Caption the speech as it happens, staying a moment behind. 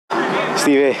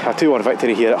Stevie, a 2-1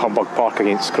 victory here at Humbug Park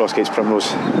against Crossgates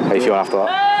Primrose. How are you feeling after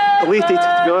that? Elated,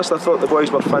 to be honest. I thought the boys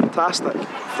were fantastic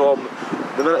from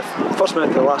the first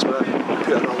minute to the last minute.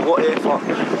 Put in a lot of effort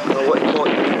and a lot of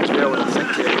quality as well, and I think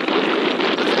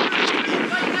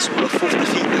it's their fourth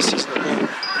defeat this season at home.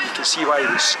 You can see why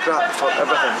they scrapped for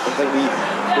everything. I think we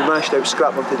managed to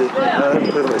out-scrap them today, and I didn't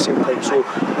play them at the same time, so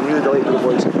I'm really delighted with the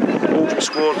boys. Goals we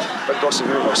scored, Big Dawson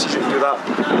last season to do that.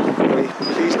 We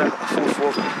plays in a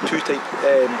 4-4-2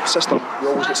 type system, we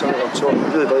always get something like that, so I'm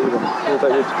really delighted with them. No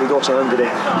doubt with Dawson and the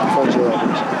performance of the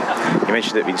boys. You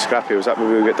mentioned it being scrappy, was that where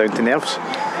we got down to nerves?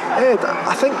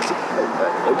 I think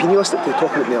it would be realistic to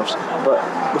talk about nerves, but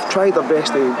we've tried our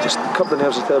best to just cut the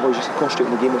nerves and tell the boys just to concentrate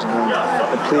on the game that's in hand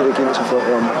and play the game that's in front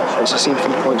of them. It's the same 3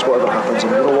 points whatever happens,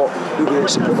 and you know what, we'll be there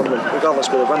to support them regardless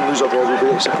whether they win, lose or draw, we'll be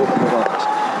there to support them regardless.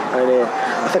 And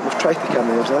I think we've tried to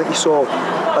calm the nerves, and I think you saw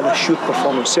an assured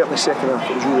performance, certainly second half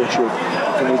it was really assured.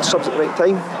 I think we had subs at the right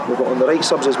time, we've got on the right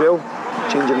subs as well,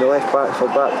 changing the left back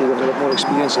for back to give us a bit more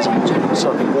experience as a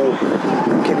starting goal.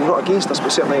 Kenny not against us,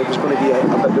 but certainly it was going to be a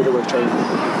bit better with trying to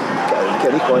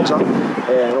get an equaliser.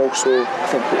 And also I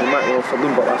think putting Matty on for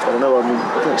Lundberg after an hour, I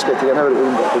didn't expect to get an hour at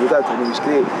Lundberg, but we did, and it was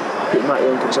great. Putting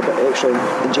Matty on gives us a bit of extra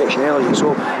injection energy,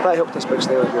 so that helped us big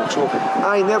style as well. So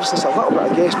nervousness a little bit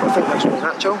I guess, but I think that's really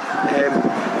natural.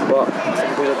 But I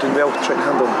think the boys are doing well to try and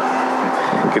handle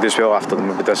them. Good as well after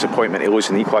the disappointment of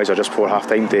losing the equaliser just before half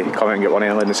time to come out and get one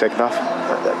early in the second half.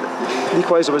 The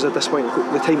equaliser was a disappointment,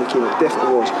 the time it came, it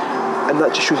definitely was. And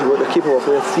that just shows you what they're capable of.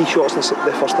 They had 3 shots in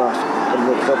the first half,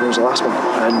 and the third one was the last one.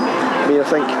 And I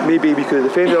think maybe we could have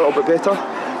defended a little bit better.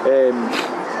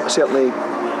 Certainly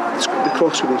the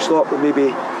cross would have stopped, but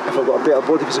maybe if I've got a better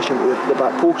body position at the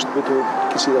back post, we don't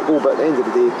concede a goal. But at the end of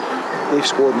the day, they've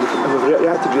scored and we've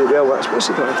reacted really well. That's what's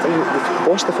the thing. I think they've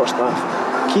lost the first half.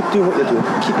 Keep doing what you're doing,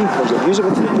 keep being positive, use it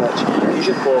into the pitch, use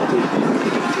your quality,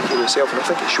 take care of yourself, and I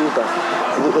think it showed that.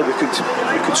 It looked like we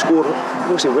could score. I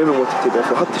don't say women wanted to, but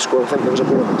if we had to score, I think there was a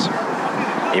goal in us.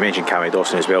 You mentioned Cammy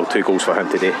Dawson as well, 2 goals for him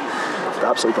today.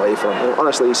 Absolutely delighted for him.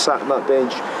 Honestly, he's sat on that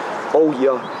bench all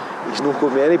year. He's not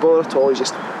given me any bother at all. He's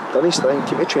just done his thing,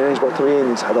 keep the training, he's worked away,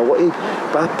 and he's had a lot of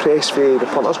bad press for the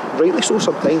punters, rightly so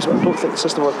sometimes, but I don't think the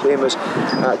system we're playing was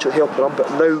actually helping him.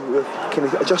 But now we've kind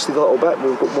of adjusted a little bit,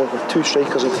 we've got more with 2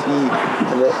 strikers and 3,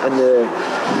 and the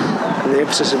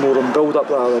emphasis is more on build up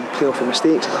rather than playing off of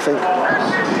mistakes. I think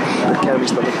the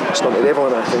Cammy's done it level,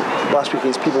 and I think last week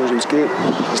against Peebles he was great,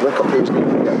 his link-up play was great,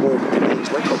 he got a goal, but today his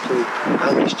link-up play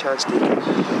and his chance taking,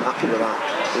 I'm happy with that.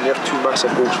 And they're 2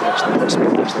 massive goals for us, that's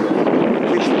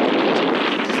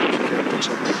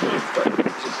but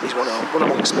he's one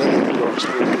amongst many, to be honest,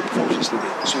 really good performances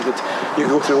today. So you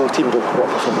go through the whole team and go, what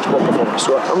performance.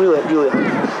 So I'm really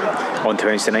happy. On to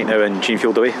Wednesday night now in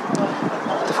Jeanfield away.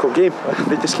 Difficult game.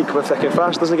 They just keep coming thick and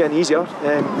fast, doesn't get any easier.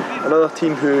 Another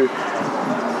team who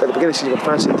at the beginning of the season were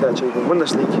fancying to actually win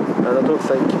this league, and I don't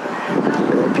think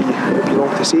it'd be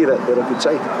wrong to say that they're a good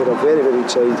side. They're a very, very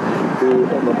good side who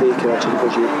on their day can actually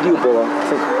give you a real baller. I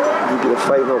think we beat them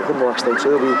 5-0 at home last time, so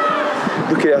they'll be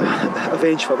looking at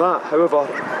avenge for that. However,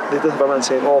 they did have a man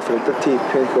sent off, and it did take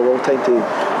Pinnacle a long time to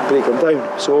break them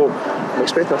down. So I'm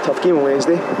expecting a tough game on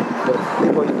Wednesday, but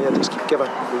the boys in there just keep giving.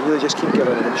 They really just keep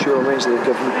giving, and I'm sure on Wednesday they'll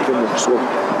give even more. So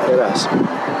there it is.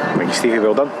 Thank you, Stevie,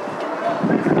 well done.